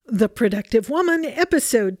The Productive Woman,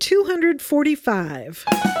 episode 245.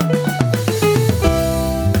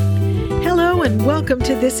 Hello and welcome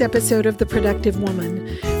to this episode of The Productive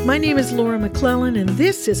Woman. My name is Laura McClellan, and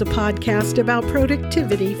this is a podcast about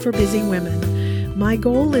productivity for busy women. My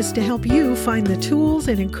goal is to help you find the tools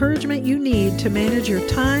and encouragement you need to manage your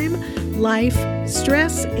time, life,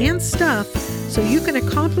 stress, and stuff so you can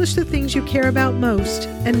accomplish the things you care about most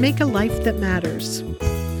and make a life that matters.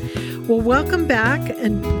 Well, welcome back,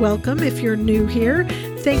 and welcome if you're new here.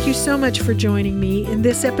 Thank you so much for joining me. In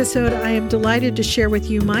this episode, I am delighted to share with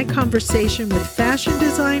you my conversation with fashion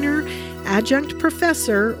designer, adjunct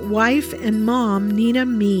professor, wife, and mom, Nina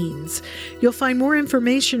Means. You'll find more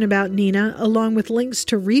information about Nina, along with links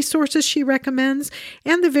to resources she recommends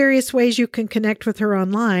and the various ways you can connect with her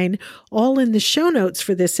online, all in the show notes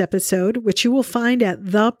for this episode, which you will find at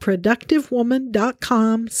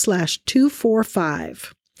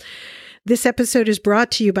theproductivewoman.com/245. This episode is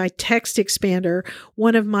brought to you by Text Expander,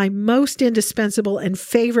 one of my most indispensable and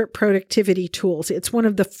favorite productivity tools. It's one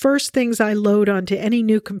of the first things I load onto any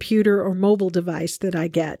new computer or mobile device that I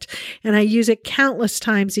get, and I use it countless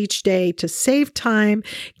times each day to save time,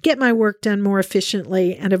 get my work done more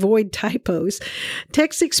efficiently, and avoid typos.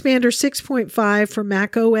 Text Expander 6.5 for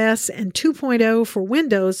Mac OS and 2.0 for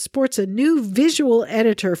Windows sports a new visual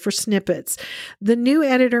editor for snippets. The new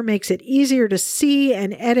editor makes it easier to see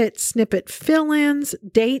and edit snippet fill-ins,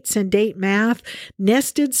 dates and date math,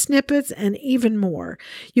 nested snippets, and even more.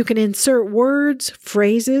 You can insert words,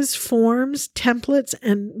 phrases, forms, templates,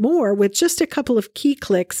 and more with just a couple of key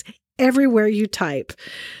clicks everywhere you type.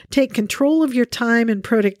 Take control of your time and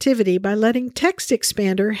productivity by letting Text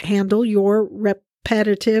Expander handle your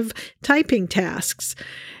repetitive typing tasks.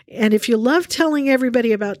 And if you love telling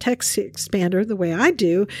everybody about Text Expander the way I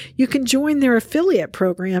do, you can join their affiliate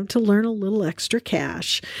program to learn a little extra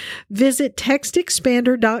cash. Visit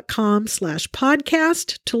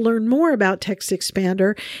textexpander.com/podcast to learn more about Text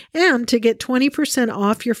Expander and to get 20%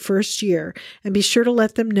 off your first year. And be sure to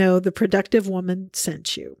let them know The Productive Woman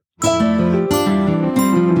sent you.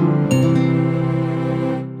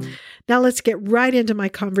 Now let's get right into my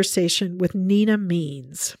conversation with Nina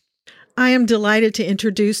Means. I am delighted to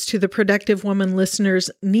introduce to the Productive Woman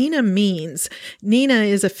listeners Nina Means. Nina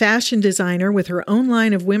is a fashion designer with her own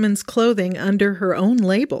line of women's clothing under her own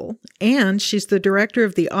label, and she's the director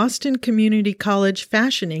of the Austin Community College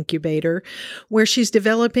Fashion Incubator, where she's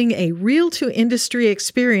developing a real-to-industry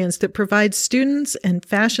experience that provides students and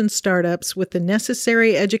fashion startups with the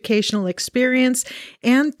necessary educational experience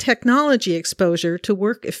and technology exposure to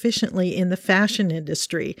work efficiently in the fashion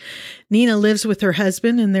industry. Nina lives with her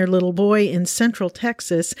husband and their little boy in Central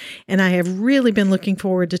Texas, and I have really been looking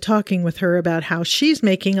forward to talking with her about how she's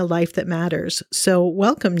making a life that matters. So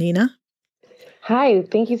welcome, Nina. Hi,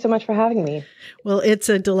 thank you so much for having me. Well, it's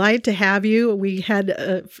a delight to have you. We had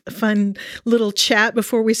a fun little chat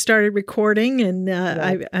before we started recording, and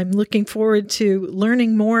I'm looking forward to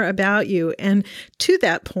learning more about you. And to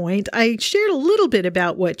that point, I shared a little bit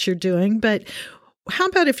about what you're doing, but how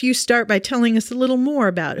about if you start by telling us a little more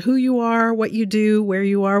about who you are, what you do, where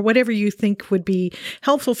you are, whatever you think would be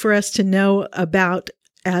helpful for us to know about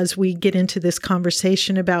as we get into this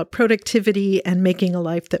conversation about productivity and making a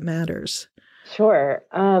life that matters. Sure.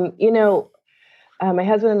 My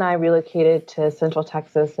husband and I relocated to Central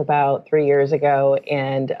Texas about 3 years ago,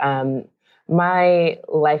 and my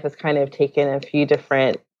life has kind of taken a few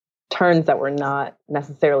different turns that were not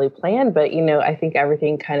necessarily planned, but, I think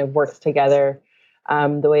everything kind of works together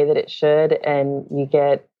the way that it should, and you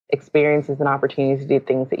get experiences and opportunities to do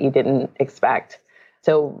things that you didn't expect.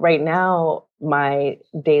 So right now, my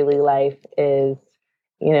daily life is,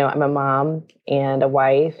 I'm a mom and a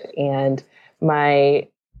wife, and my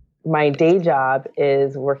day job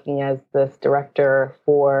is working as this director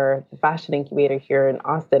for the Fashion Incubator here in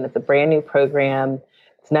Austin. It's a brand new program.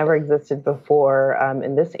 It's never existed before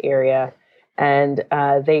in this area. And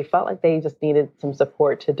they felt like they just needed some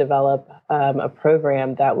support to develop a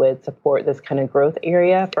program that would support this kind of growth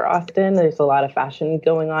area for Austin. There's a lot of fashion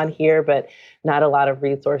going on here, but not a lot of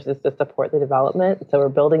resources to support the development. So we're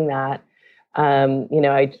building that.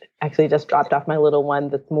 I actually just dropped off my little one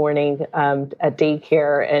this morning at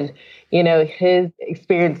daycare, and, his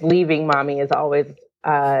experience leaving mommy is always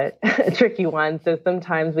a tricky one. So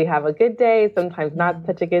sometimes we have a good day, sometimes not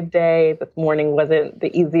such a good day. This morning wasn't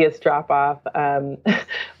the easiest drop off.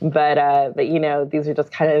 But these are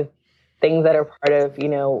just kind of things that are part of,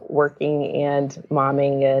 working and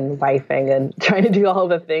momming and wifing and trying to do all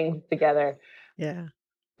the things together. Yeah.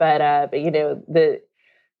 But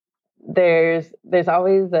there's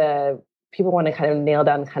always people want to kind of nail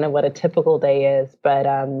down kind of what a typical day is. But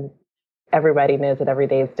everybody knows that every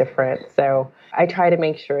day is different. So I try to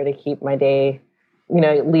make sure to keep my day,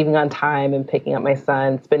 leaving on time and picking up my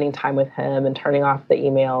son, spending time with him and turning off the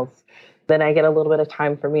emails. Then I get a little bit of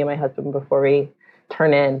time for me and my husband before we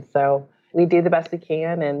turn in. So we do the best we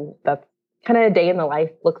can. And that's kind of a day in the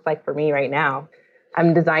life looks like for me right now.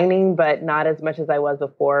 I'm designing, but not as much as I was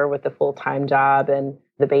before with the full-time job and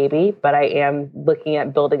the baby. But I am looking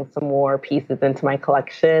at building some more pieces into my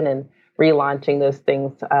collection and relaunching those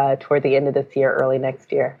things toward the end of this year, early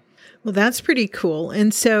next year. Well, that's pretty cool.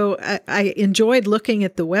 And so I enjoyed looking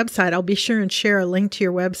at the website. I'll be sure and share a link to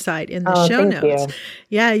your website in the show notes. You.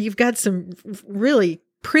 Yeah, you've got some really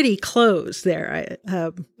pretty clothes there.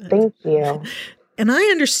 Thank you. And I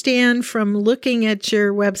understand from looking at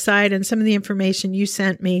your website and some of the information you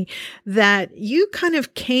sent me that you kind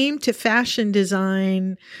of came to fashion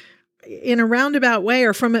design in a roundabout way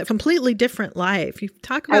or from a completely different life. You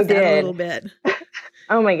talk about that a little bit.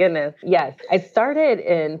 Oh my goodness. Yes. I started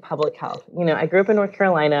in public health. I grew up in North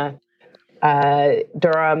Carolina,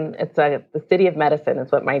 Durham. It's the city of medicine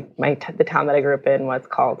is what the town that I grew up in was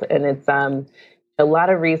called. And it's a lot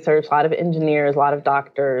of research, a lot of engineers, a lot of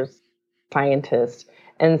doctors, scientists.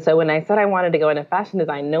 And so when I said I wanted to go into fashion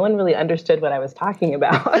design, no one really understood what I was talking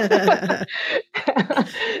about.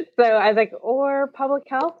 So I was like, or public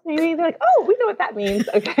health, maybe? They're like, oh, we know what that means.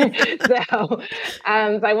 Okay. So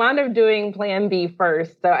I wound up doing Plan B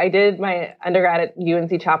first. So I did my undergrad at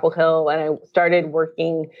UNC Chapel Hill, and I started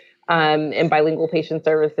working in bilingual patient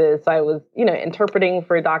services. So I was, interpreting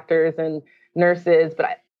for doctors and nurses,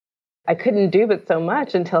 but I couldn't do but so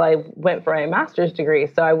much until I went for my master's degree.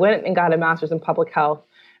 So I went and got a master's in public health,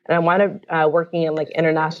 and I wound up working in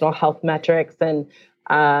international health metrics and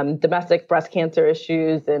domestic breast cancer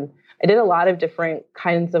issues. And I did a lot of different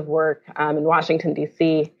kinds of work in Washington,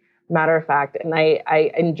 D.C., matter of fact. And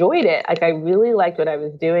I enjoyed it. I really liked what I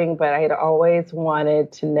was doing, but I had always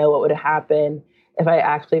wanted to know what would happen if I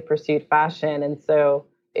actually pursued fashion. And so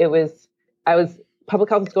public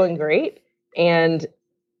health was going great. And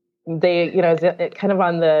they, kind of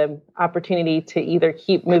on the opportunity to either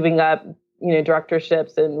keep moving up,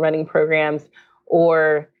 directorships and running programs,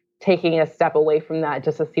 or taking a step away from that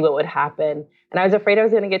just to see what would happen. And I was afraid I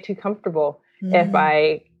was going to get too comfortable if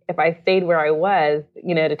I stayed where I was,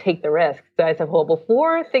 to take the risk. So I said, well,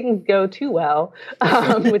 before things go too well,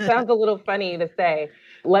 which sounds a little funny to say,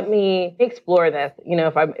 let me explore this.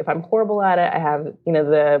 If I'm horrible at it, I have,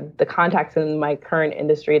 the contacts in my current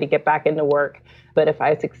industry to get back into work. But if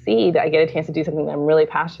I succeed, I get a chance to do something that I'm really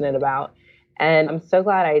passionate about. And I'm so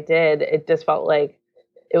glad I did. It just felt like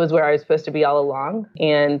it was where I was supposed to be all along.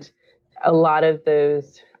 And a lot of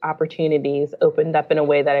those opportunities opened up in a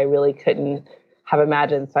way that I really couldn't have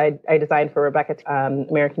imagined. So I designed for Rebecca,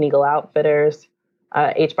 American Eagle Outfitters,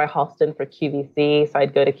 H. by Halston for QVC. So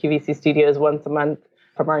I'd go to QVC studios once a month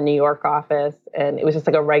from our New York office. And it was just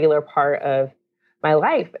like a regular part of my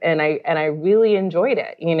life. And I really enjoyed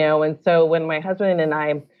it, And so when my husband and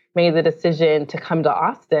I made the decision to come to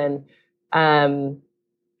Austin, my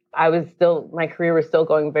career was still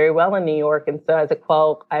going very well in New York. And so I was like,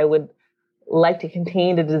 well, I would like to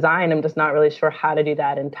continue to design. I'm just not really sure how to do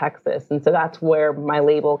that in Texas. And so that's where my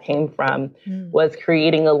label came from, was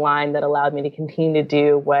creating a line that allowed me to continue to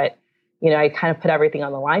do what, I kind of put everything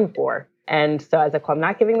on the line for. And so I was like, well, I'm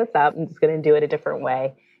not giving this up. I'm just going to do it a different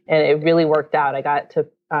way. And it really worked out. I got to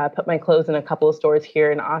put my clothes in a couple of stores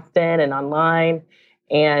here in Austin and online.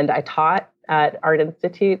 And I taught at Art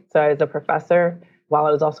Institute. So I was a professor while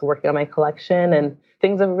I was also working on my collection. And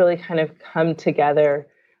things have really kind of come together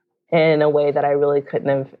in a way that I really couldn't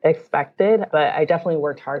have expected, but I definitely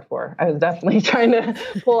worked hard for. I was definitely trying to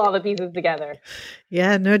pull all the pieces together.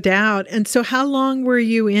 Yeah, no doubt. And so how long were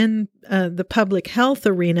you in the public health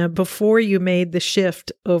arena before you made the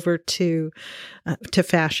shift over to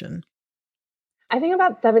fashion? I think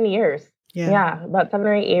about 7 years. Yeah, about 7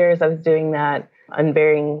 or 8 years I was doing that on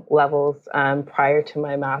varying levels prior to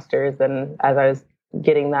my master's and as I was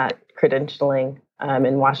getting that credentialing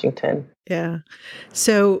in Washington. Yeah.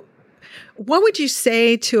 So what would you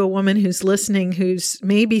say to a woman who's listening, who's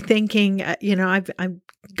maybe thinking, I've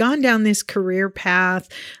gone down this career path.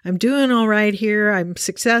 I'm doing all right here. I'm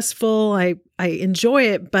successful. I enjoy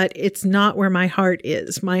it, but it's not where my heart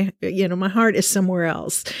is. My heart is somewhere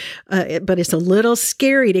else. But it's a little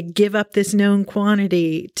scary to give up this known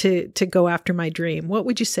quantity to go after my dream. What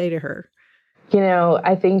would you say to her?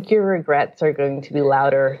 I think your regrets are going to be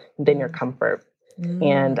louder than your comfort.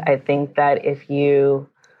 And I think that if you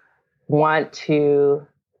want to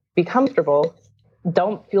be comfortable,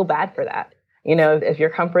 don't feel bad for that. If your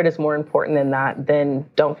comfort is more important than that, then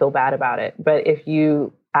don't feel bad about it. But if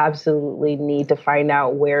you absolutely need to find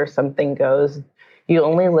out where something goes. You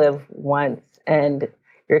only live once and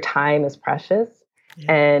your time is precious.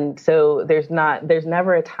 Yeah. And so there's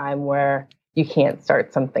never a time where you can't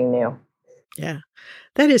start something new. Yeah.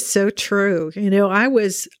 That is so true. I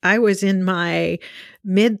was in my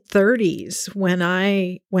mid 30s when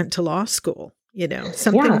I went to law school,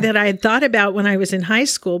 something Yeah. that I had thought about when I was in high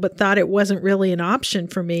school, but thought it wasn't really an option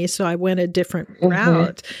for me. So I went a different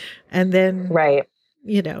route. And then, Right.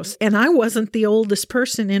 and I wasn't the oldest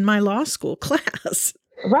person in my law school class.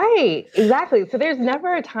 Right. Exactly. So there's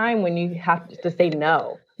never a time when you have to say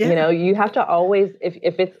no. Yeah. You have to always,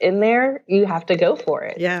 if it's in there, you have to go for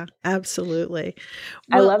it. Yeah, absolutely.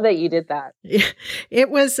 I Well, love that you did that. yeah, it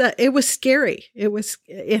was scary. It was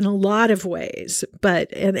in a lot of ways,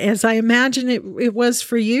 and as I imagine it was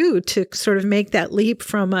for you to sort of make that leap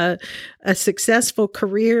from a successful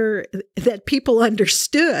career that people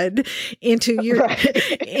understood into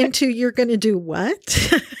you're going to do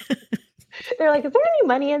what? They're like, is there any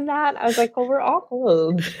money in that? I was like, well, we're all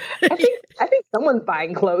clothes. I think someone's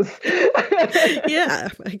buying clothes. Yeah,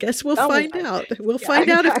 I guess we'll find out. We'll find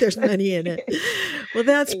out if there's money in it. Well,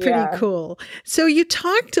 that's pretty cool. So you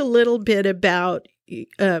talked a little bit about, you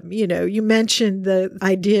mentioned the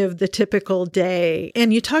idea of the typical day,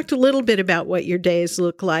 and you talked a little bit about what your days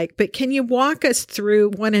look like, but can you walk us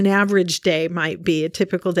through what an average day might be, a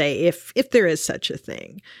typical day, if there is such a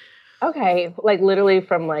thing? Okay. Like literally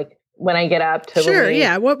from like when I get up to Sure,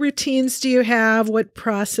 yeah. What routines do you have? What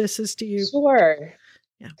processes do you? Sure.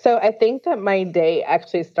 Yeah. So I think that my day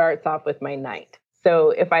actually starts off with my night. So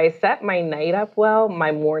if I set my night up well,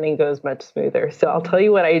 my morning goes much smoother. So I'll tell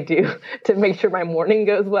you what I do to make sure my morning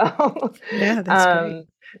goes well. Yeah, that's great.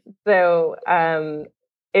 So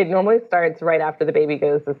it normally starts right after the baby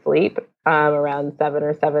goes to sleep, around 7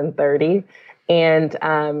 or 7:30. And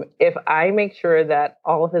if I make sure that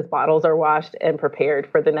all of his bottles are washed and prepared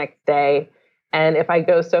for the next day, and if I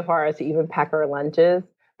go so far as to even pack our lunches,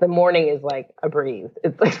 the morning is like a breeze.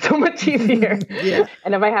 It's like so much easier. Yeah.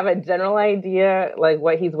 And if I have a general idea, like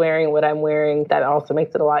what he's wearing, what I'm wearing, that also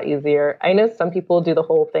makes it a lot easier. I know some people do the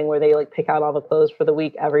whole thing where they like pick out all the clothes for the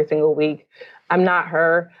week every single week. I'm not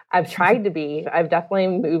her. I've tried to be. I've definitely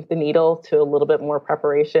moved the needle to a little bit more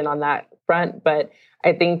preparation on that front. But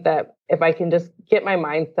I think that if I can just get my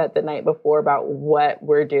mindset the night before about what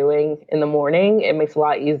we're doing in the morning, it makes it a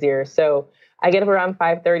lot easier. So I get up around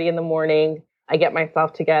 5:30 in the morning. I get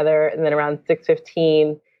myself together, and then around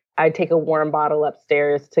 6:15, I take a warm bottle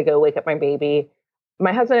upstairs to go wake up my baby.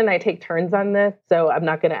 My husband and I take turns on this, so I'm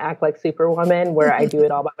not going to act like Superwoman where I do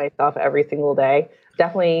it all by myself every single day.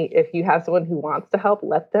 Definitely, if you have someone who wants to help,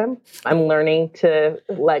 let them. I'm learning to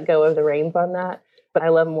let go of the reins on that, but I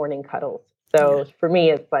love morning cuddles. So for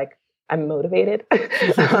me, it's like I'm motivated.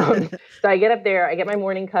 So I get up there, I get my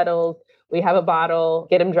morning cuddles. We have a bottle,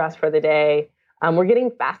 get him dressed for the day. We're getting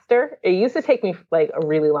faster. It used to take me like a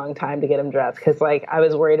really long time to get him dressed because like I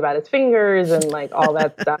was worried about his fingers and like all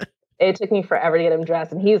that stuff. It took me forever to get him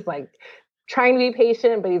dressed, and he's like trying to be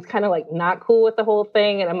patient, but he's kind of like not cool with the whole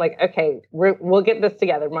thing. And I'm like, okay, we'll get this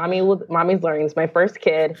together. Mommy's learning. It's my first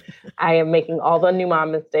kid. I am making all the new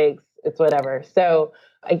mom mistakes. It's whatever. So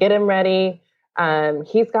I get him ready.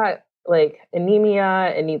 He's got like anemia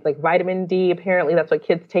and needs like vitamin D. Apparently that's what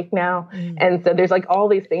kids take now. And so there's like all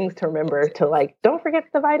these things to remember to like, don't forget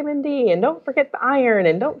the vitamin D and don't forget the iron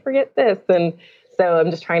and don't forget this. And so I'm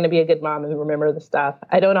just trying to be a good mom and remember the stuff.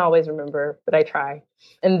 I don't always remember, but I try.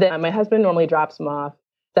 And then my husband normally drops them off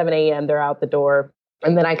 7 a.m. They're out the door.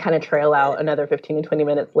 And then I kind of trail out another 15 to 20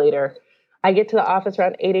 minutes later. I get to the office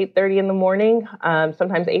around 8:30 in the morning,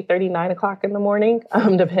 sometimes 8:30, 9 o'clock in the morning,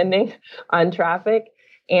 depending on traffic.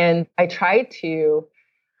 And I try to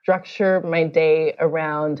structure my day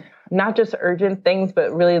around not just urgent things,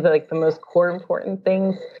 but really the most core important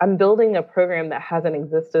things. I'm building a program that hasn't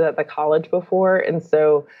existed at the college before. And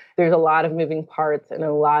so there's a lot of moving parts and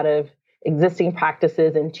a lot of existing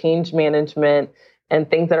practices and change management and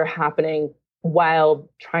things that are happening while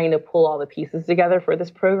trying to pull all the pieces together for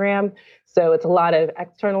this program. So it's a lot of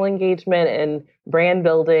external engagement and brand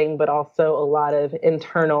building, but also a lot of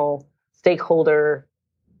internal stakeholder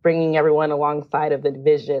bringing everyone alongside of the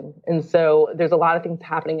vision. And so there's a lot of things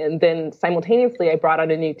happening. And then simultaneously, I brought on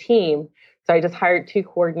a new team. So I just hired 2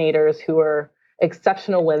 coordinators who are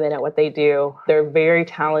exceptional women at what they do. They're very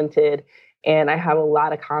talented, and I have a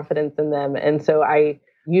lot of confidence in them. And so I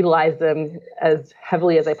utilize them as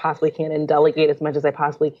heavily as I possibly can and delegate as much as I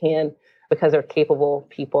possibly can because they're capable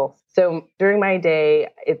people. So during my day,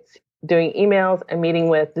 it's doing emails and meeting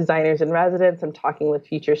with designers in residence. I'm talking with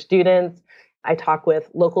future students. I talk with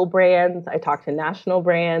local brands. I talk to national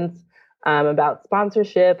brands. about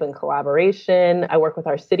sponsorship and collaboration. I work with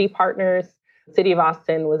our city partners. City of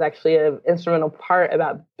Austin was actually an instrumental part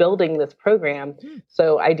about building this program.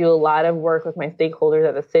 So I do a lot of work with my stakeholders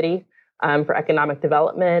at the city for economic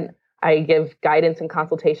development. I give guidance and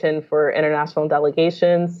consultation for international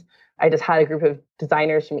delegations. I just had a group of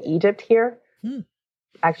designers from Egypt here.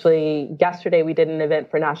 Actually, yesterday we did an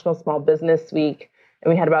event for National Small Business Week,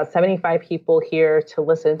 and we had about 75 people here to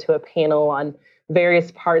listen to a panel on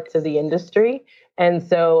various parts of the industry. And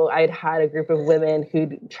so I'd had a group of women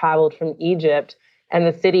who'd traveled from Egypt, and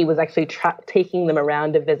the city was actually taking them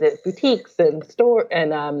around to visit boutiques and store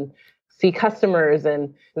and see customers.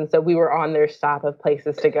 And so we were on their stop of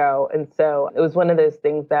places to go. And so it was one of those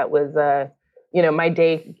things that was, my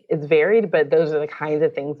day is varied, but those are the kinds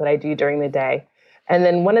of things that I do during the day. And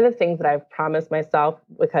then one of the things that I've promised myself,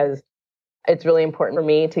 because it's really important for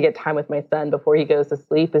me to get time with my son before he goes to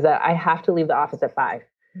sleep, is that I have to leave the office at 5.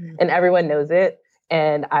 And everyone knows it.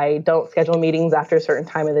 And I don't schedule meetings after a certain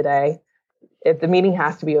time of the day. If the meeting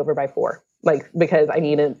has to be over by 4, because I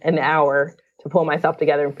need an hour to pull myself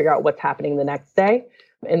together and figure out what's happening the next day.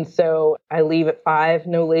 And so I leave at 5,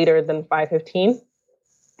 no later than 5:15,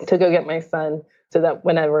 to go get my son, so that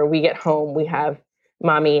whenever we get home, we have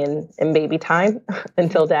mommy and baby time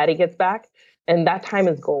until daddy gets back. And that time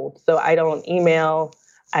is gold. So I don't email,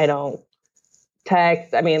 I don't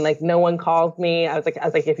text. I mean, no one calls me. I was like,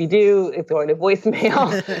 if you do, it's going to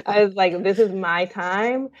voicemail. I was like, this is my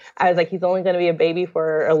time. I was like, he's only going to be a baby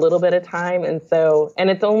for a little bit of time. And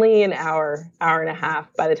it's only an hour and a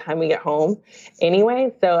half by the time we get home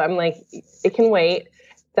anyway. So I'm like, it can wait.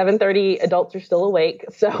 7:30, adults are still awake.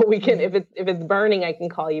 So we can, if it's burning, I can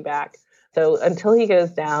call you back. So until he goes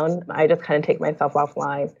down, I just kind of take myself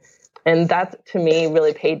offline. And that's, to me,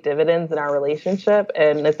 really paid dividends in our relationship.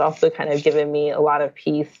 And it's also kind of given me a lot of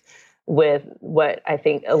peace with what I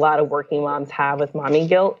think a lot of working moms have with mommy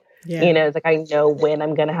guilt. Yeah. It's like, I know when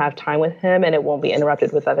I'm going to have time with him and it won't be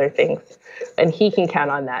interrupted with other things. And he can count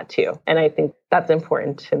on that too. And I think that's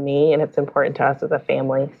important to me, and it's important to us as a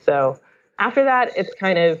family. So after that, it's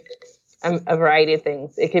kind of a variety of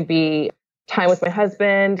things. It could be time with my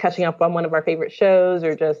husband, catching up on one of our favorite shows,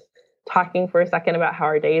 or just talking for a second about how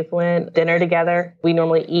our days went, dinner together. We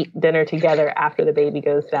normally eat dinner together after the baby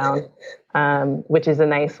goes down, which is a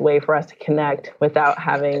nice way for us to connect without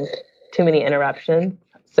having too many interruptions.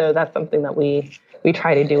 So that's something that we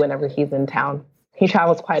try to do whenever he's in town. He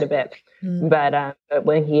travels quite a bit, but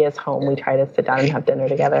when he is home, we try to sit down and have dinner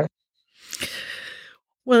together.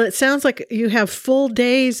 Well, it sounds like you have full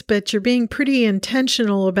days, but you're being pretty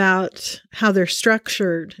intentional about how they're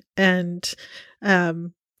structured. And,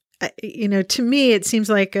 to me, it seems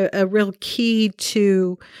like a real key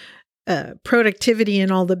to productivity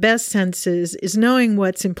in all the best senses is knowing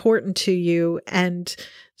what's important to you and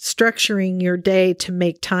structuring your day to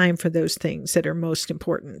make time for those things that are most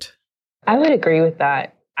important. I would agree with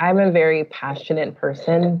that. I'm a very passionate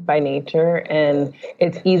person by nature, and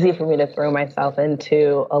it's easy for me to throw myself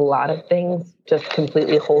into a lot of things just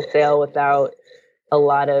completely wholesale without a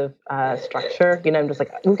lot of structure. I'm just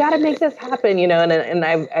like, we've got to make this happen,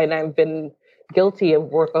 and I've been guilty of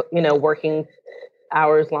working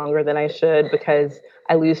hours longer than I should because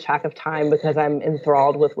I lose track of time because I'm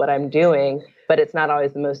enthralled with what I'm doing, but it's not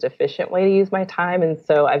always the most efficient way to use my time. And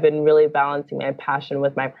so I've been really balancing my passion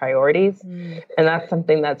with my priorities. And that's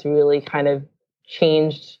something that's really kind of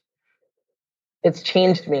changed. It's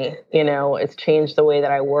changed me, it's changed the way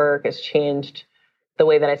that I work. It's changed the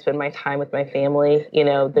way that I spend my time with my family. I'm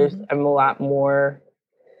a lot more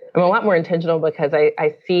intentional because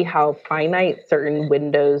I see how finite certain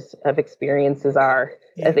windows of experiences are.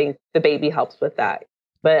 Yeah. I think the baby helps with that.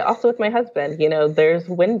 But also with my husband, there's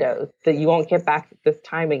windows that you won't get back this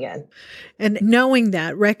time again. And knowing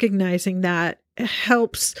that, recognizing that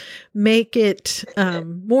helps make it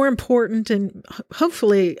more important and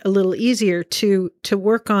hopefully a little easier to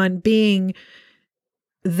work on being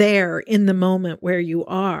there in the moment where you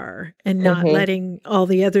are and not letting all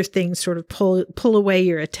the other things sort of pull away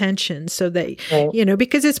your attention so that,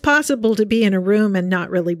 because it's possible to be in a room and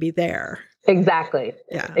not really be there. Exactly.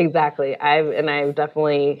 Yeah. Exactly. I've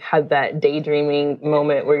definitely had that daydreaming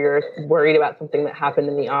moment where you're worried about something that happened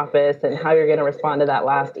in the office and how you're going to respond to that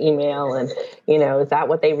last email. And, is that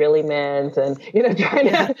what they really meant? And, trying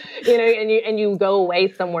to, and you go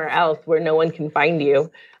away somewhere else where no one can find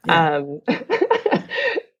you. Yeah.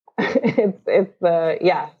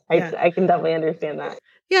 I can definitely understand that.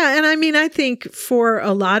 Yeah. And I think for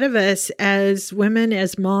a lot of us as women,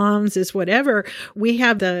 as moms, as whatever, we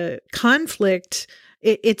have the conflict.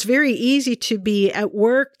 It's very easy to be at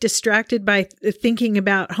work distracted by thinking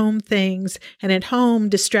about home things, and at home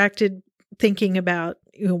distracted thinking about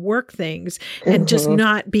work things and just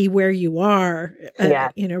not be where you are, Yeah.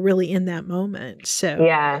 really in that moment. So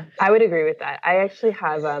Yeah, I would agree with that. I actually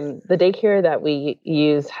have the daycare that we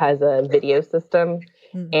use has a video system,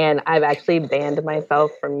 mm, and I've actually banned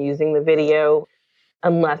myself from using the video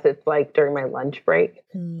unless it's like during my lunch break.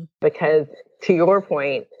 mm, Because to your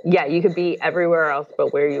point, yeah, you could be everywhere else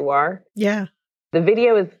but where you are. yeah, The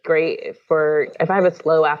video is great for if I have a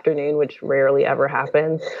slow afternoon, which rarely ever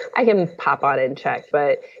happens, I can pop on and check.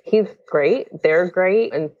 But he's great. They're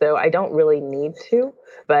great. And so I don't really need to,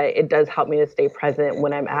 but it does help me to stay present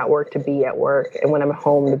when I'm at work to be at work and when I'm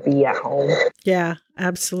home to be at home. yeah,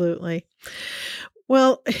 absolutely.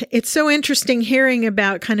 Well, it's so interesting hearing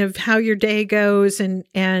about kind of how your day goes and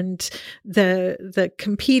the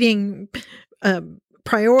competing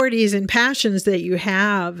priorities and passions that you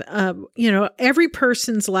have. Every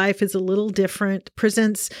person's life is a little different,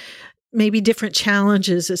 presents maybe different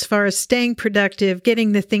challenges as far as staying productive,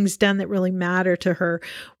 getting the things done that really matter to her.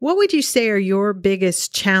 What would you say are your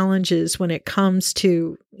biggest challenges when it comes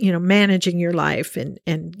to, managing your life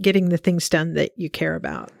and getting the things done that you care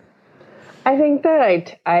about? I think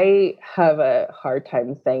that I have a hard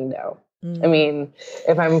time saying no. I Mm. mean,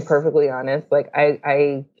 if I'm perfectly honest, like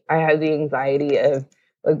I have the anxiety of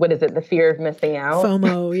like what is it? The fear of missing out.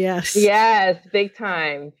 FOMO, yes. Yes, big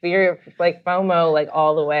time. Fear of like FOMO, like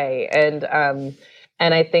all the way. And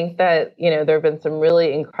I think that, there have been some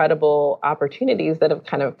really incredible opportunities that have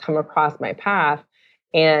kind of come across my path.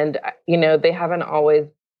 And, they haven't always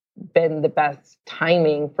been the best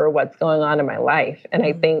timing for what's going on in my life. And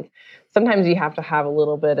I Mm. think sometimes you have to have a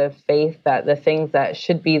little bit of faith that the things that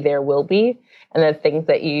should be there will be, and the things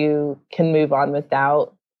that you can move on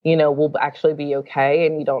without, will actually be okay.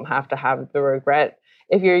 And you don't have to have the regret.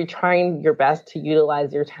 If you're trying your best to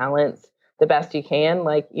utilize your talents the best you can,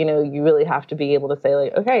 like, you really have to be able to say,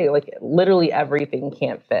 like, okay, like literally everything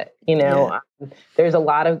can't fit, Yeah. there's a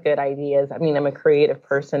lot of good ideas. I mean, I'm a creative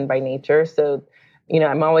person by nature. So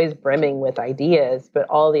I'm always brimming with ideas, but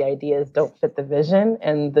all the ideas don't fit the vision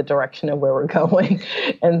and the direction of where we're going.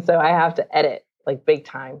 And so I have to edit like big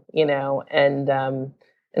time,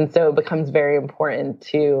 and so it becomes very important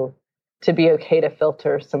to be okay to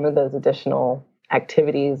filter some of those additional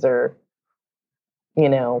activities or,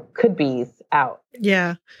 could be's out.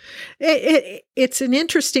 Yeah. It's an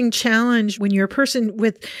interesting challenge when you're a person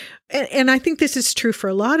with, and I think this is true for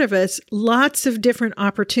a lot of us, lots of different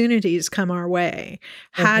opportunities come our way.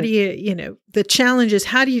 How do the challenge is,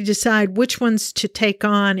 how do you decide which ones to take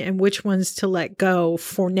on and which ones to let go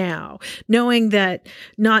for now? Knowing that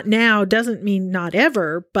not now doesn't mean not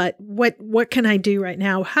ever, but what can I do right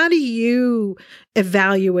now? How do you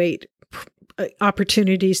evaluate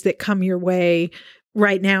opportunities that come your way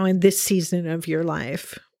right now in this season of your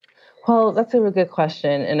life? Well, that's a really good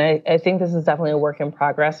question. And I think this is definitely a work in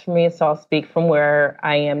progress for me. So I'll speak from where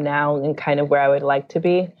I am now and kind of where I would like to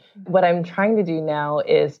be. What I'm trying to do now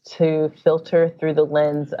is to filter through the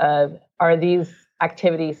lens of, are these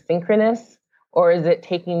activities synchronous, or is it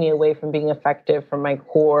taking me away from being effective from my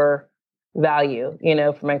core value,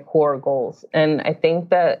 from my core goals? And I think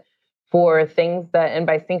that for things that, and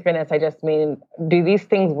by synchronous, I just mean, do these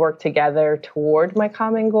things work together toward my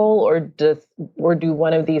common goal, or do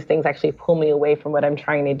one of these things actually pull me away from what I'm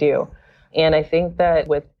trying to do? And I think that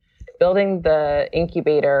with building the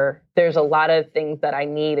incubator, there's a lot of things that I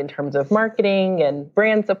need in terms of marketing and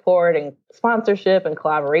brand support and sponsorship and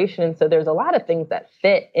collaboration. And so there's a lot of things that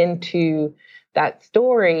fit into that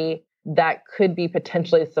story that could be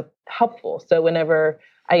potentially helpful. So whenever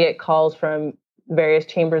I get calls from various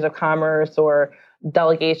chambers of commerce or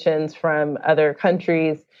delegations from other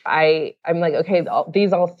countries, I'm like, okay,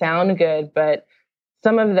 these all sound good, but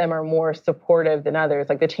some of them are more supportive than others.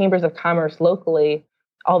 Like the chambers of commerce locally,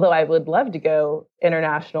 although I would love to go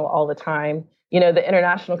international all the time, the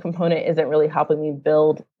international component isn't really helping me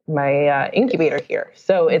build my incubator here.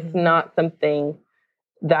 So it's not something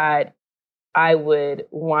that I would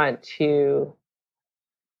want to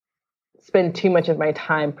spend too much of my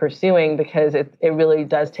time pursuing, because it really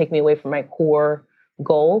does take me away from my core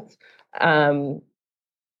goals.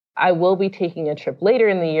 I will be taking a trip later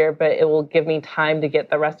in the year, but it will give me time to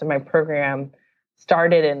get the rest of my program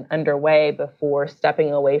started and underway before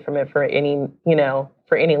stepping away from it for any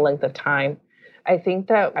length of time. I think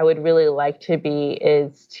that I would really like to be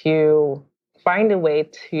is to find a way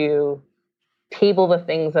to table the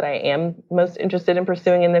things that I am most interested in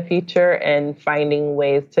pursuing in the future and finding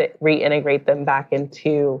ways to reintegrate them back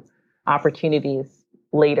into opportunities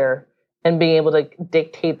later, and being able to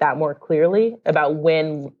dictate that more clearly about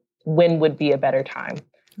when would be a better time.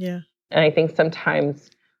 Yeah. And I think sometimes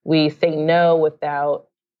we say no without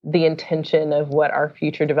the intention of what our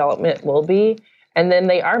future development will be. And then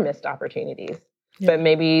they are missed opportunities. Yeah. But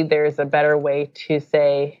maybe there's a better way to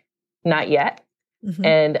say, not yet. Mm-hmm.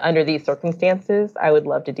 And under these circumstances, I would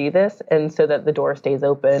love to do this. And so that the door stays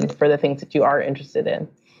open for the things that you are interested in.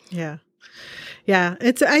 Yeah. Yeah.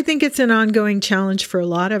 I think it's an ongoing challenge for a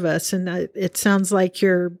lot of us. And it sounds like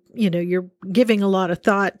you're giving a lot of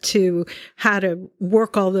thought to how to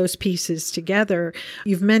work all those pieces together.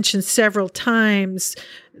 You've mentioned several times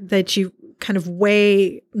that you kind of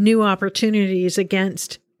weigh new opportunities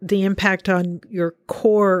against the impact on your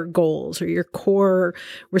core goals or your core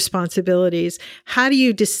responsibilities. How do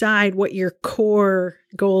you decide what your core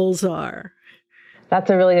goals are? That's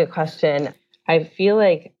a really good question. I feel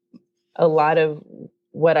like a lot of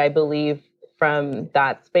what I believe from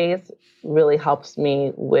that space really helps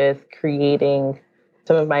me with creating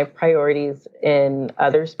some of my priorities in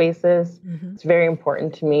other spaces. Mm-hmm. It's very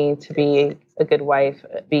important to me to be a good wife,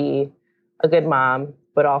 be a good mom,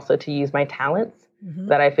 but also to use my talents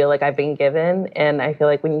that I feel like I've been given. And I feel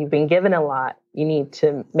like when you've been given a lot, you need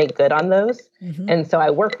to make good on those. Mm-hmm. And so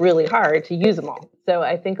I work really hard to use them all. So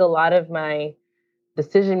I think a lot of my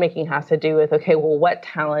decision making has to do with, okay, well, what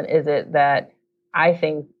talent is it that I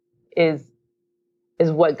think is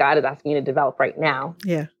what God is asking me to develop right now?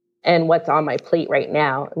 Yeah. And what's on my plate right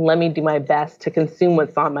now. And let me do my best to consume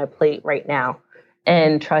what's on my plate right now.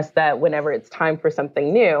 And trust that whenever it's time for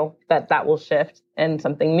something new, that will shift and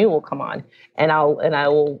something new will come on, and I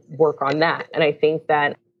will work on that. And I think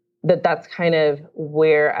that's kind of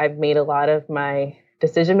where I've made a lot of my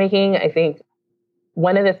decision making. I think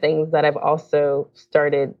one of the things that I've also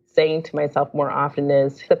started saying to myself more often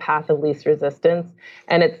is the path of least resistance.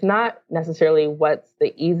 And it's not necessarily what's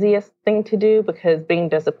the easiest thing to do, because being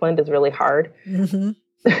disciplined is really hard. Mm-hmm.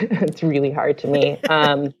 It's really hard to me.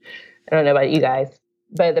 I don't know about you guys,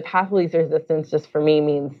 but the path of least resistance just for me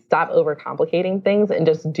means stop overcomplicating things and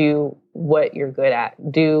just do what you're good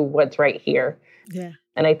at. Do what's right here. Yeah.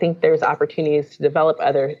 And I think there's opportunities to develop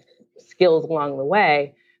other skills along the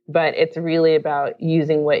way, but it's really about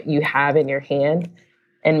using what you have in your hand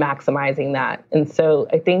and maximizing that. And so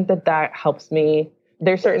I think that helps me.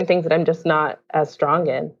 There's certain things that I'm just not as strong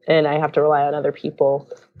in, and I have to rely on other people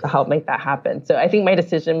to help make that happen. So I think my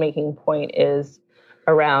decision-making point is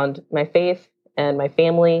around my faith and my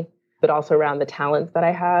family, but also around the talents that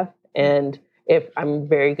I have. And if I'm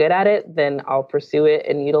very good at it, then I'll pursue it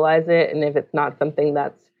and utilize it. And if it's not something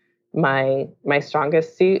that's my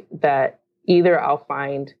strongest suit, that either I'll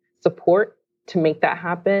find support to make that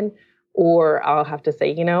happen, or I'll have to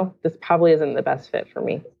say, this probably isn't the best fit for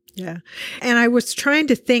me. Yeah. And I was trying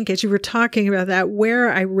to think as you were talking about that,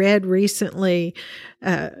 where I read recently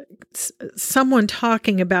someone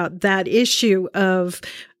talking about that issue of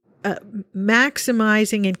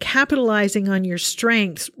maximizing and capitalizing on your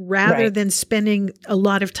strengths rather than spending a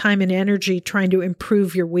lot of time and energy trying to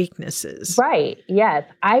improve your weaknesses. Right. Yes.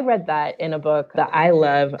 I read that in a book that I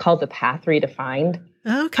love called The Path Redefined.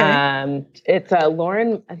 Okay. It's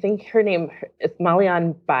Lauren, I think her name is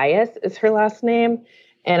Malian Bias is her last name.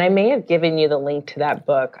 And I may have given you the link to that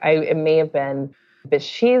book. It may have been, but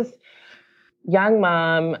she's young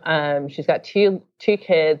mom. She's got two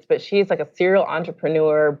kids, but she's like a serial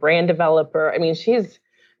entrepreneur, brand developer. I mean, she's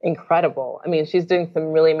incredible. I mean, she's doing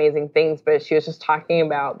some really amazing things, but she was just talking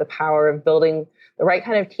about the power of building the right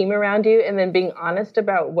kind of team around you and then being honest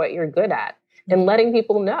about what you're good at and letting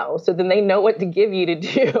people know. So then they know what to give you to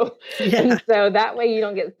do. Yeah. And so that way you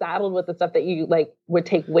don't get saddled with the stuff that you would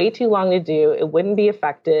take way too long to do. It wouldn't be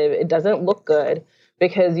effective. It doesn't look good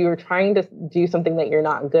because you were trying to do something that you're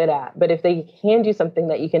not good at. But if they hand you something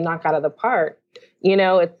that you can knock out of the park,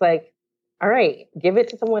 it's like, all right, give it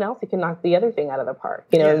to someone else who can knock the other thing out of the park.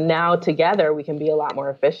 Now together we can be a lot more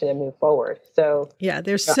efficient and move forward. So yeah,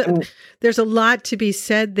 there's a lot to be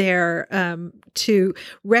said there, to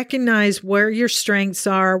recognize where your strengths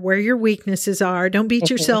are, where your weaknesses are. Don't beat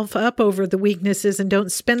yourself up over the weaknesses and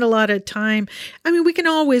don't spend a lot of time. I mean, we can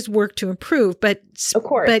always work to improve, but of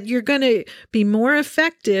course, but you're going to be more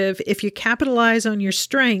effective if you capitalize on your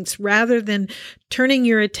strengths rather than turning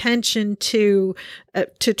your attention to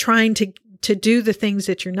trying to do the things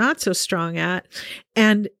that you're not so strong at,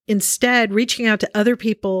 and instead reaching out to other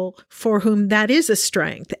people for whom that is a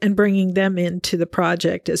strength and bringing them into the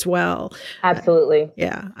project as well. Absolutely.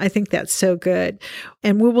 Yeah, I think that's so good.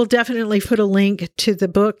 And we will definitely put a link to the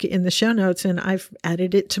book in the show notes, and I've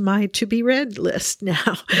added it to my to be read list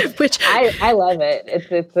now, which I love it.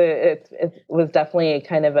 It was definitely a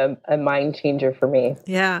kind of a mind changer for me.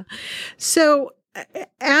 Yeah. So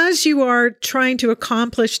as you are trying to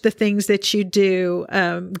accomplish the things that you do,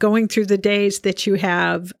 going through the days that you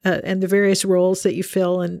have and the various roles that you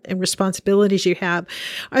fill and responsibilities you have,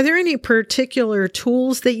 are there any particular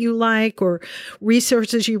tools that you like or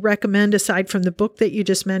resources you recommend aside from the book that you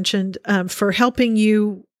just mentioned for helping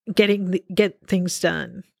you get things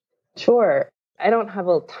done? Sure. I don't have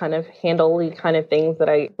a ton of handily kind of things that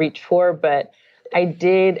I reach for, but I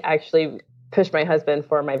did actually push my husband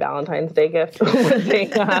for my Valentine's Day gift was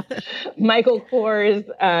a Michael Kors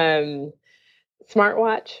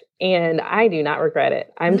smartwatch, and I do not regret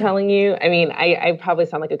it. I'm telling you. I mean, I probably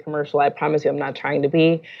sound like a commercial. I promise you, I'm not trying to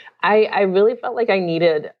be. I really felt like I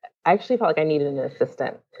actually felt like I needed an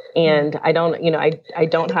assistant, and I don't, I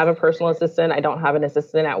don't have a personal assistant. I don't have an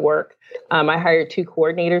assistant at work. I hired two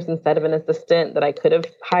coordinators instead of an assistant that I could have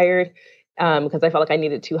hired because I felt like I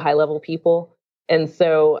needed two high level people. And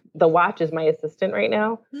so the watch is my assistant right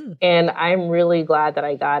now. And I'm really glad that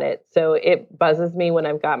I got it. So it buzzes me when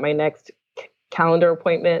I've got my next calendar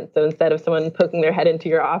appointment. So instead of someone poking their head into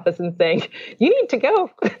your office and saying, you need to go,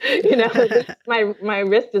 my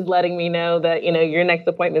wrist is letting me know that, your next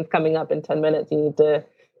appointment's coming up in 10 minutes. You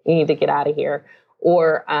need to get out of here.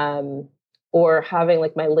 Or having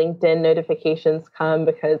like my LinkedIn notifications come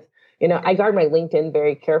because I guard my LinkedIn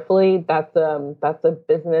very carefully. That's a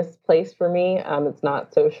business place for me. It's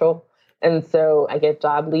not social. And so I get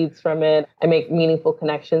job leads from it. I make meaningful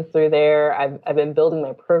connections through there. I've been building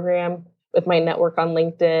my program with my network on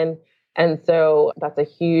LinkedIn. And so that's a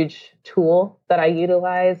huge tool that I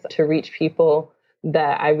utilize to reach people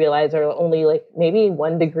that I realize are only like maybe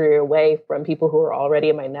 1 degree away from people who are already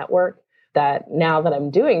in my network, that now that I'm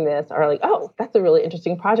doing this are like, oh, that's a really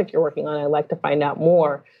interesting project you're working on. I'd like to find out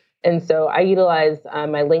more. And so I utilize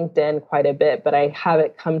my LinkedIn quite a bit, but I have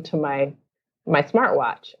it come to my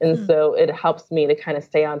smartwatch. And so it helps me to kind of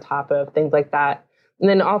stay on top of things like that. And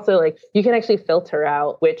then also like you can actually filter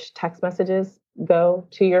out which text messages go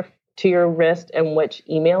to your wrist and which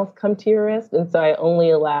emails come to your wrist. And so I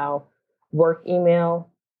only allow work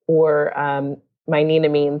email or my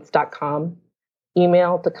ninameans.com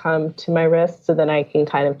email to come to my wrist, so then I can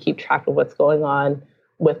kind of keep track of what's going on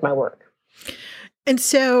with my work. And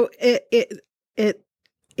so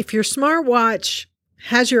if your smartwatch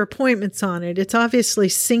has your appointments on it, it's obviously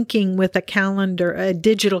syncing with a calendar, a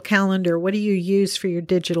digital calendar. What do you use for your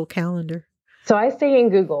digital calendar? So I stay in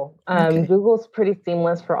Google. Okay. Google's pretty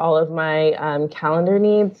seamless for all of my calendar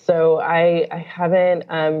needs. So I haven't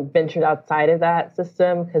ventured outside of that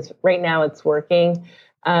system because right now it's working.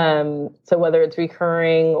 So whether it's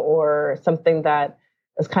recurring or something that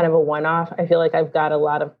is kind of a one-off, I feel like I've got a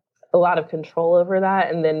lot of control over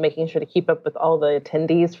that. And then making sure to keep up with all the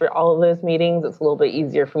attendees for all of those meetings, it's a little bit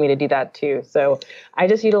easier for me to do that too. So I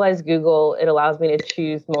just utilize Google. It allows me to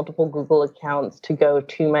choose multiple Google accounts to go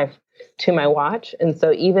to my watch. And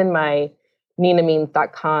so even my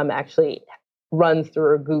ninameans.com actually runs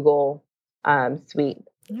through a Google suite.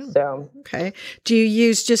 So okay. Do you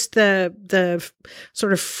use just the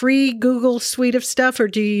sort of free Google suite of stuff, or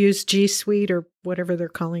do you use G Suite or whatever they're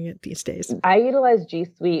calling it these days? I utilize G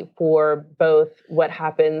Suite for both what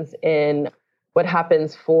happens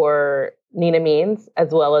for Nina Means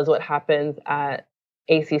as well as what happens at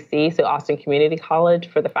ACC, so Austin Community College,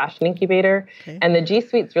 for the Fashion Incubator. Okay. And the G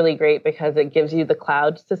Suite's really great because it gives you the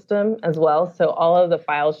cloud system as well. So all of the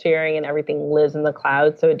file sharing and everything lives in the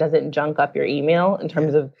cloud, so it doesn't junk up your email in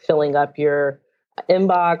terms of filling up your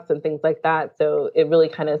inbox and things like that. So it really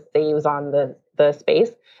kind of saves on the space.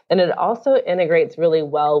 And it also integrates really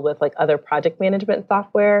well with like other project management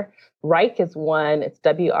software. Wrike is one. It's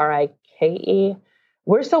Wrike.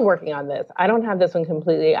 We're still working on this. I don't have this one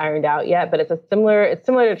completely ironed out yet, but it's similar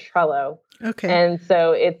to Trello. Okay. And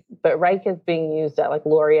so but Wrike is being used at like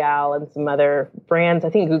L'Oreal and some other brands. I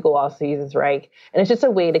think Google also uses Wrike. And it's just a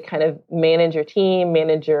way to kind of manage your team,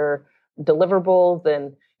 manage your deliverables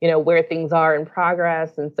and, where things are in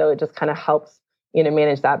progress. And so it just kind of helps,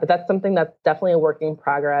 manage that. But that's something that's definitely a work in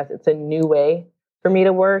progress. It's a new way for me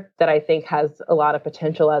to work that I think has a lot of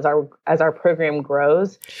potential as our program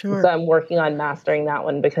grows. Sure. So I'm working on mastering that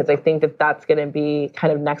one because I think that's going to be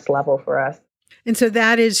kind of next level for us. And so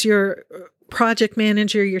that is your project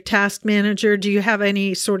manager, your task manager. Do you have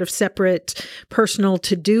any sort of separate personal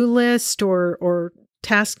to-do list or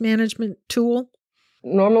task management tool?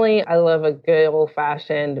 Normally, I love a good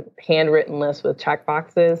old-fashioned handwritten list with check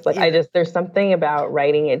boxes. There's something about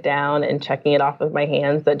writing it down and checking it off of my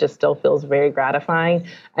hands that just still feels very gratifying.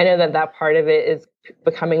 I know that part of it is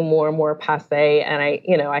becoming more and more passé, and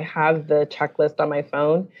I have the checklist on my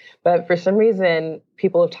phone, but for some reason,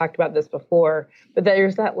 people have talked about this before, but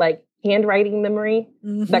there's that like handwriting memory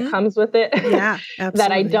that comes with it. Yeah, absolutely.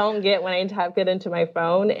 That I don't get when I type it into my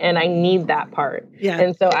phone, and I need that part. Yeah.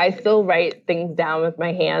 And so I still write things down with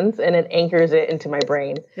my hands, and it anchors it into my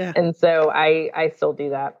brain. Yeah. And so I still do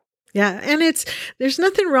that. Yeah. And there's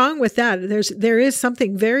nothing wrong with that. There is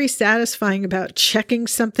something very satisfying about checking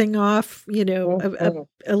something off, a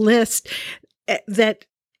list that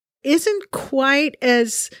isn't quite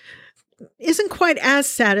as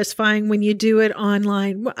satisfying when you do it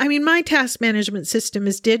online. I mean, my task management system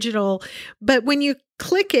is digital, but when you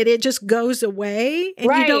click it, it just goes away and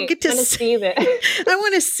you don't get to see it. I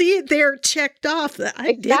want to see it there checked off that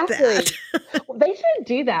I did that. They should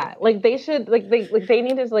do that. Like they should, they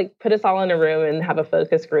need to put us all in a room and have a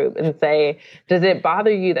focus group and say, does it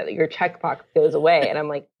bother you that your checkbox goes away? And I'm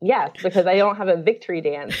like, yes, because I don't have a victory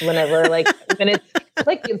dance whenever when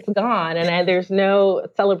it's gone and there's no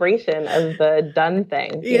celebration of the done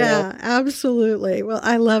thing. Yeah, absolutely. Well,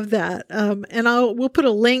 I love that. And we'll put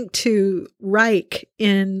a link to Reich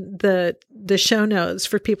in the show notes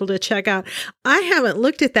for people to check out. I haven't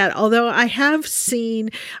looked at that, although I have seen,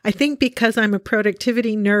 I think because I'm a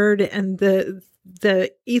productivity nerd and the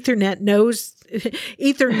Ethernet knows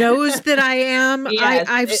that I am.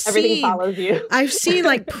 Yes, everything follows you. I've seen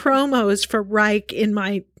promos for Reich in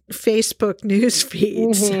my Facebook news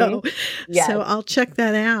feed. So I'll check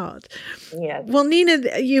that out. Yes. Well,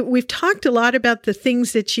 Nina, we've talked a lot about the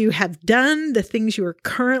things that you have done, the things you are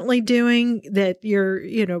currently doing, that you're,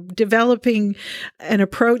 developing an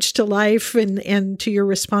approach to life and to your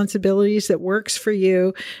responsibilities that works for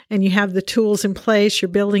you. And you have the tools in place. You're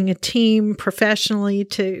building a team professionally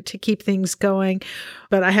to keep things going.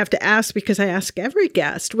 But I have to ask, because I ask every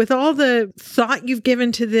guest, with all the thought you've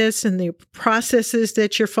given to this and the processes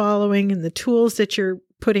that you're following and the tools that you're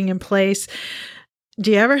putting in place,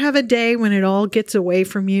 do you ever have a day when it all gets away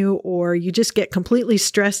from you or you just get completely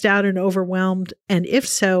stressed out and overwhelmed? And if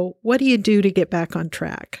so, what do you do to get back on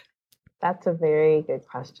track? That's a very good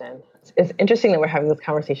question. It's interesting that we're having this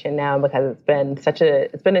conversation now because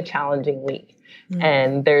it's been a challenging week. Mm-hmm.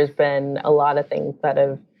 And there's been a lot of things that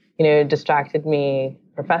have distracted me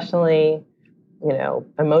professionally,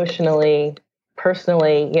 emotionally,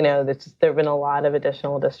 personally, there have been a lot of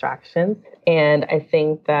additional distractions. And I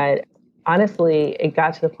think that honestly, it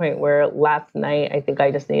got to the point where last night, I think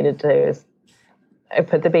I just needed I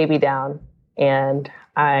put the baby down and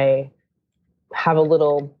I have a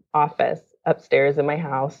little office upstairs in my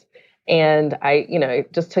house. And I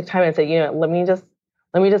just took time and said, let me just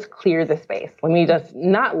clear the space. Let me just,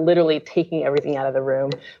 not literally taking everything out of the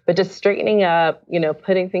room, but just straightening up,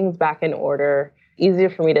 putting things back in order. Easier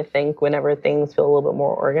for me to think whenever things feel a little bit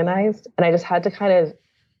more organized. And I just had to kind of,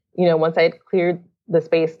 once I had cleared the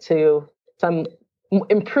space to some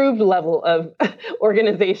improved level of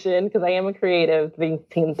organization, because I am a creative, they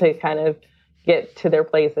seem to kind of get to their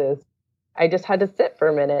places. I just had to sit for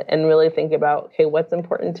a minute and really think about, okay, what's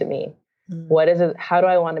important to me? Mm. What is it? How do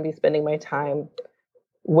I want to be spending my time?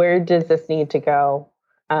 Where does this need to go?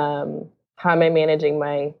 How am I managing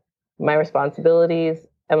my responsibilities?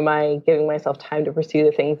 Am I giving myself time to pursue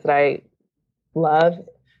the things that I love?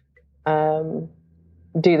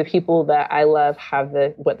 Do the people that I love have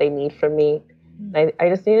what they need from me? I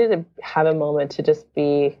just needed to have a moment to just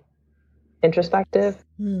be introspective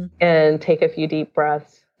and take a few deep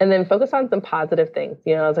breaths and then focus on some positive things.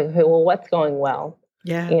 I was like, okay, well, what's going well?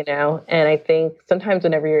 Yeah. And I think sometimes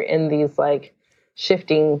whenever you're in these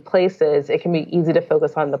shifting places, it can be easy to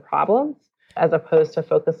focus on the problems as opposed to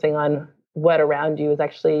focusing on what around you is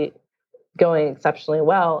actually going exceptionally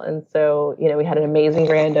well. And so, we had an amazing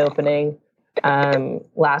grand opening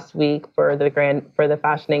last week for the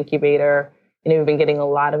Fashion Incubator. We've been getting a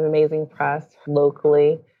lot of amazing press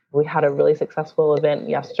locally. We had a really successful event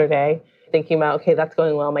yesterday, thinking about, okay, that's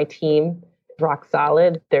going well. My team is rock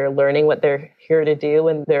solid. They're learning what they're here to do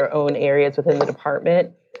in their own areas within the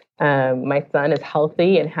department. My son is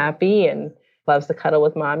healthy and happy and loves to cuddle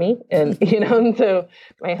with mommy. And, and so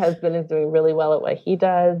my husband is doing really well at what he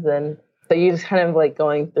does. And so you just kind of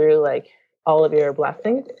going through all of your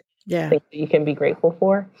blessings. Yeah. Things that you can be grateful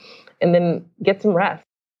for, and then get some rest.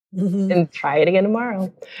 Mm-hmm. And try it again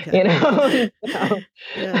tomorrow, Yeah.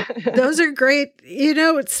 Those are great.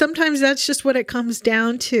 Sometimes that's just what it comes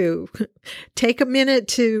down to. Take a minute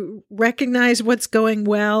to recognize what's going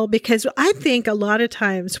well, because I think a lot of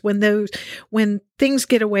times when things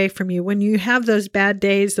get away from you, when you have those bad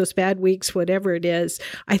days, those bad weeks, whatever it is,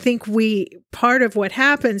 I think part of what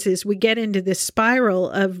happens is we get into this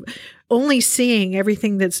spiral of only seeing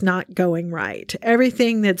everything that's not going right,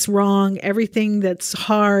 everything that's wrong, everything that's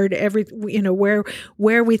hard,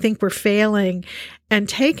 where we think we're failing, and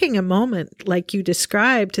taking a moment like you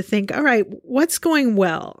described to think, all right, what's going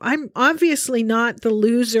well? I'm obviously not the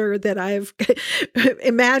loser that I've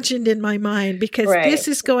imagined in my mind, because this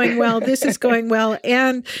is going well, this is going well.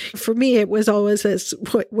 And for me, it was always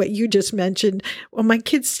what you just mentioned. Well, my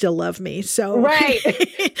kids still love me. So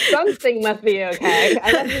something must be okay.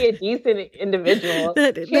 I must be a decent individual.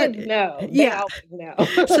 Kids know. They always know.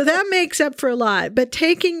 So that makes up for a lot. But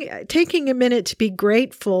taking a minute to be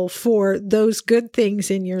grateful for those good things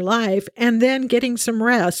in your life, and then getting some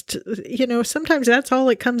rest, sometimes that's all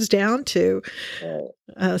it comes down to.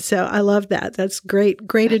 So I love that. That's great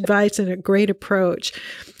advice and a great approach.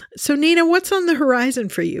 So Nina, what's on the horizon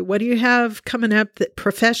for you? What do you have coming up that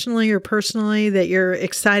professionally or personally that you're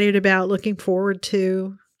excited about, looking forward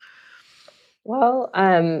to? Well,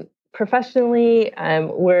 professionally,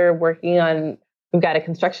 we've got a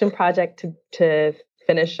construction project to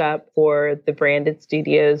finish up for the branded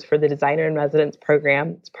studios for the Designer in Residence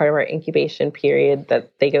program. It's part of our incubation period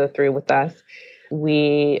that they go through with us.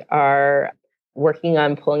 We are working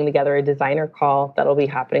on pulling together a designer call that'll be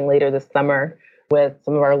happening later this summer with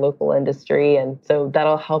some of our local industry. And so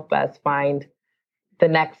that'll help us find the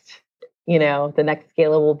next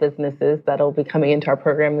scalable businesses that'll be coming into our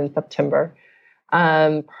program in September.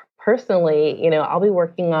 Personally, I'll be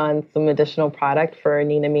working on some additional product for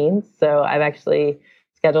Nina Means. So I've actually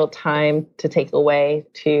scheduled time to take away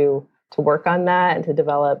to work on that and to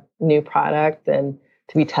develop new product and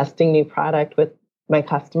to be testing new product with my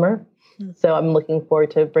customer. Mm-hmm. So I'm looking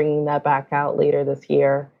forward to bringing that back out later this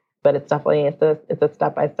year. But it's a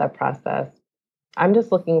step-by-step process. I'm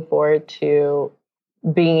just looking forward to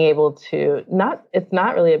being able to it's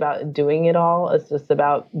not really about doing it all. It's just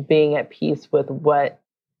about being at peace with what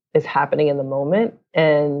is happening in the moment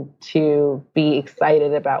and to be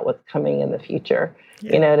excited about what's coming in the future,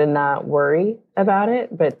 to not worry about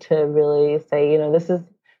it, but to really say,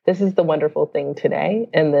 this is the wonderful thing today.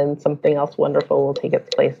 And then something else wonderful will take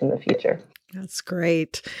its place in the future. That's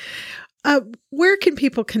great. Where can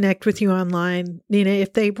people connect with you online, Nina,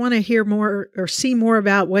 if they want to hear more or see more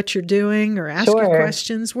about what you're doing or ask you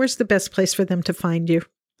questions? Where's the best place for them to find you?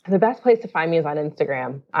 The best place to find me is on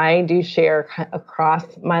Instagram. I do share across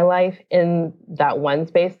my life in that one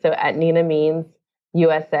space. So at Nina Means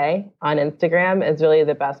USA on Instagram is really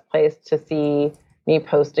the best place to see me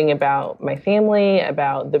posting about my family,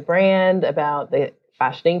 about the brand, about the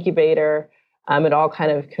Fashion Incubator. It all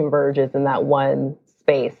kind of converges in that one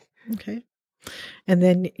space. Okay. And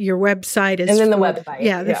then your website is... And then the website.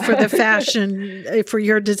 Yeah, for the fashion, for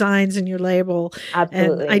your designs and your label.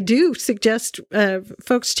 Absolutely. And I do suggest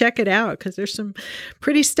folks check it out because there's some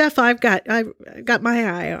pretty stuff I've got my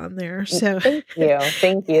eye on there. So Thank you.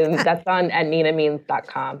 That's at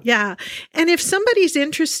ninameans.com. Yeah. And if somebody's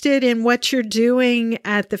interested in what you're doing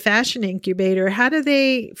at the Fashion Incubator, how do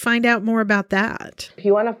they find out more about that? If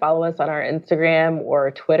you want to follow us on our Instagram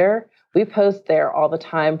or Twitter, we post there all the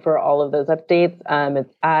time for all of those updates.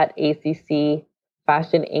 It's at ACC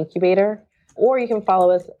Fashion Incubator. Or you can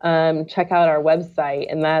follow us, check out our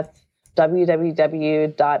website, and that's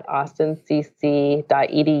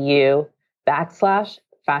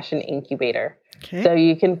www.austincc.edu/Fashion Incubator. Okay. So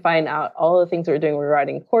you can find out all the things that we're doing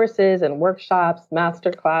regarding courses and workshops,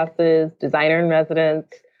 master classes, designer in residence.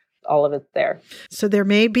 All of it's there. So there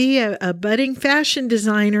may be a budding fashion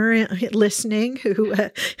designer listening who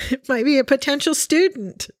might be a potential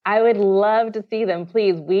student. I would love to see them.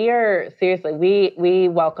 Please, we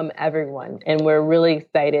welcome everyone, and we're really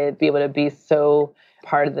excited to be able to be so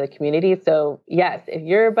part of the community. So yes, if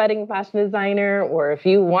you're a budding fashion designer, or if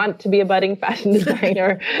you want to be a budding fashion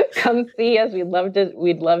designer, come see us. We'd love to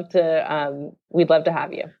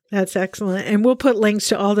have you. That's excellent. And we'll put links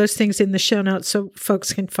to all those things in the show notes so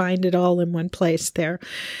folks can find it all in one place there.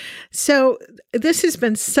 So this has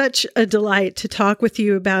been such a delight to talk with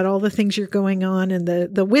you about all the things you're going on and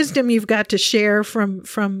the wisdom you've got to share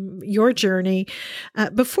from your journey.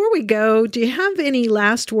 Before we go, do you have any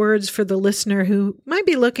last words for the listener who might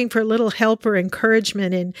be looking for a little help or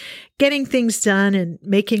encouragement in getting things done and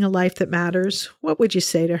making a life that matters? What would you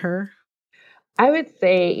say to her? I would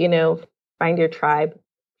say, find your tribe.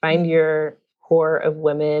 Find your core of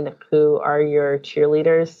women who are your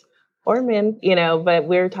cheerleaders, or men, but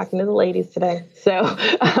we're talking to the ladies today. So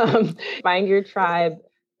find your tribe,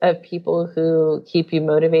 of people who keep you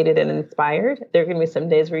motivated and inspired. There are going to be some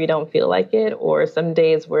days where you don't feel like it, or some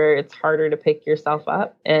days where it's harder to pick yourself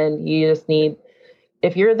up. And you just need,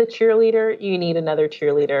 if you're the cheerleader, you need another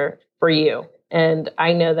cheerleader for you. And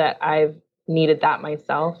I know that I've needed that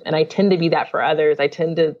myself. And I tend to be that for others. I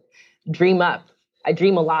tend to dream up. I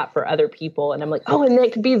dream a lot for other people. And I'm like, oh, and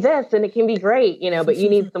it could be this and it can be great, but you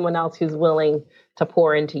need someone else who's willing to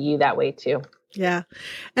pour into you that way too. Yeah.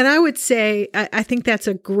 And I would say, I think that's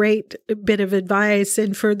a great bit of advice.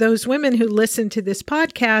 And for those women who listen to this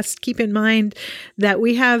podcast, keep in mind that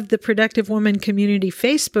we have the Productive Woman Community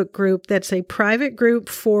Facebook group. That's a private group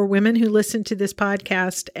for women who listen to this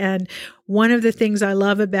podcast. And one of the things I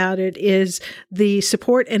love about it is the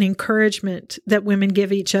support and encouragement that women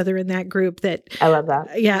give each other in that group. That I love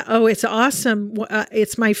that. Yeah. Oh, it's awesome.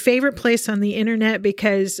 It's my favorite place on the internet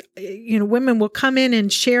because, women will come in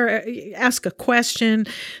and share, ask a question,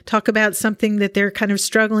 talk about something that they're kind of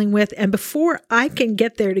struggling with. And before I can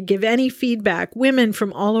get there to give any feedback, women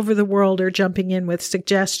from all over the world are jumping in with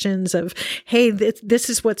suggestions of, hey, this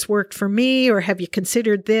is what's worked for me, or have you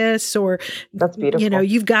considered this? Or, that's beautiful.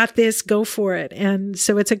 You've got this, go for it. And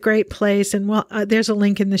so it's a great place. And there's a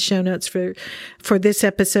link in the show notes for this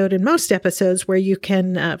episode and most episodes where you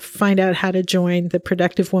can find out how to join the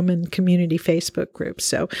Productive Woman Community Facebook group.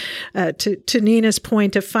 So to Nina's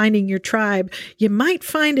point of finding your tribe, you might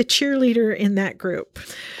find a cheerleader in that group.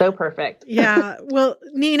 So perfect. Yeah. Well,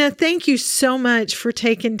 Nina, thank you so much for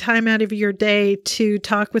taking time out of your day to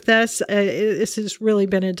talk with us. This has really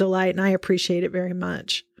been a delight, and I appreciate it very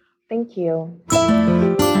much. Thank you.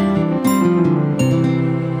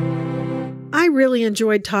 I really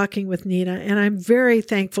enjoyed talking with Nina, and I'm very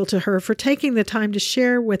thankful to her for taking the time to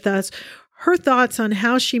share with us her thoughts on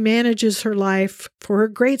how she manages her life, for her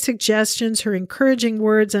great suggestions, her encouraging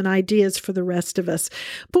words and ideas for the rest of us.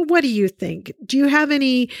 But what do you think? Do you have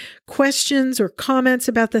any questions or comments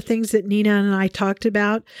about the things that Nina and I talked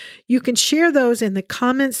about? You can share those in the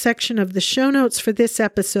comments section of the show notes for this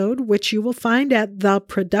episode, which you will find at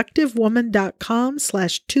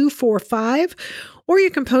theproductivewoman.com/245. Or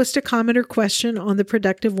you can post a comment or question on the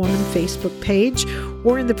Productive Woman Facebook page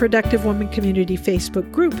or in the Productive Woman Community Facebook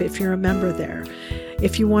group if you're a member there.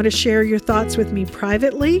 If you want to share your thoughts with me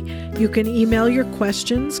privately, you can email your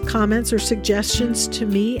questions, comments, or suggestions to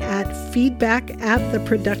me at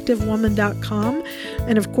feedback@theproductivewoman.com.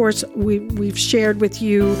 And of course, we've shared with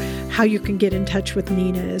you how you can get in touch with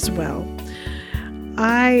Nina as well.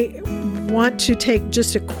 I want to take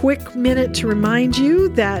just a quick minute to remind you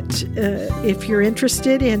that if you're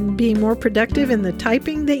interested in being more productive in the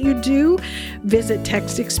typing that you do, visit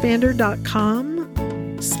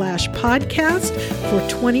textexpander.com/podcast for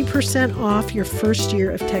 20% off your first year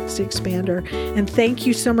of Text Expander. And thank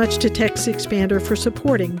you so much to Text Expander for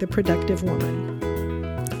supporting The Productive Woman.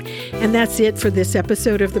 And that's it for this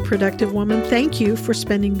episode of The Productive Woman. Thank you for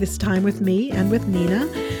spending this time with me and with Nina.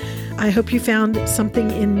 I hope you found something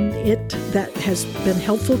in it that has been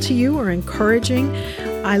helpful to you or encouraging.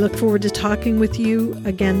 I look forward to talking with you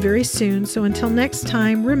again very soon. So until next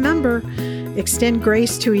time, remember, extend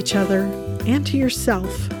grace to each other and to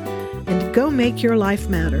yourself, and go make your life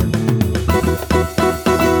matter.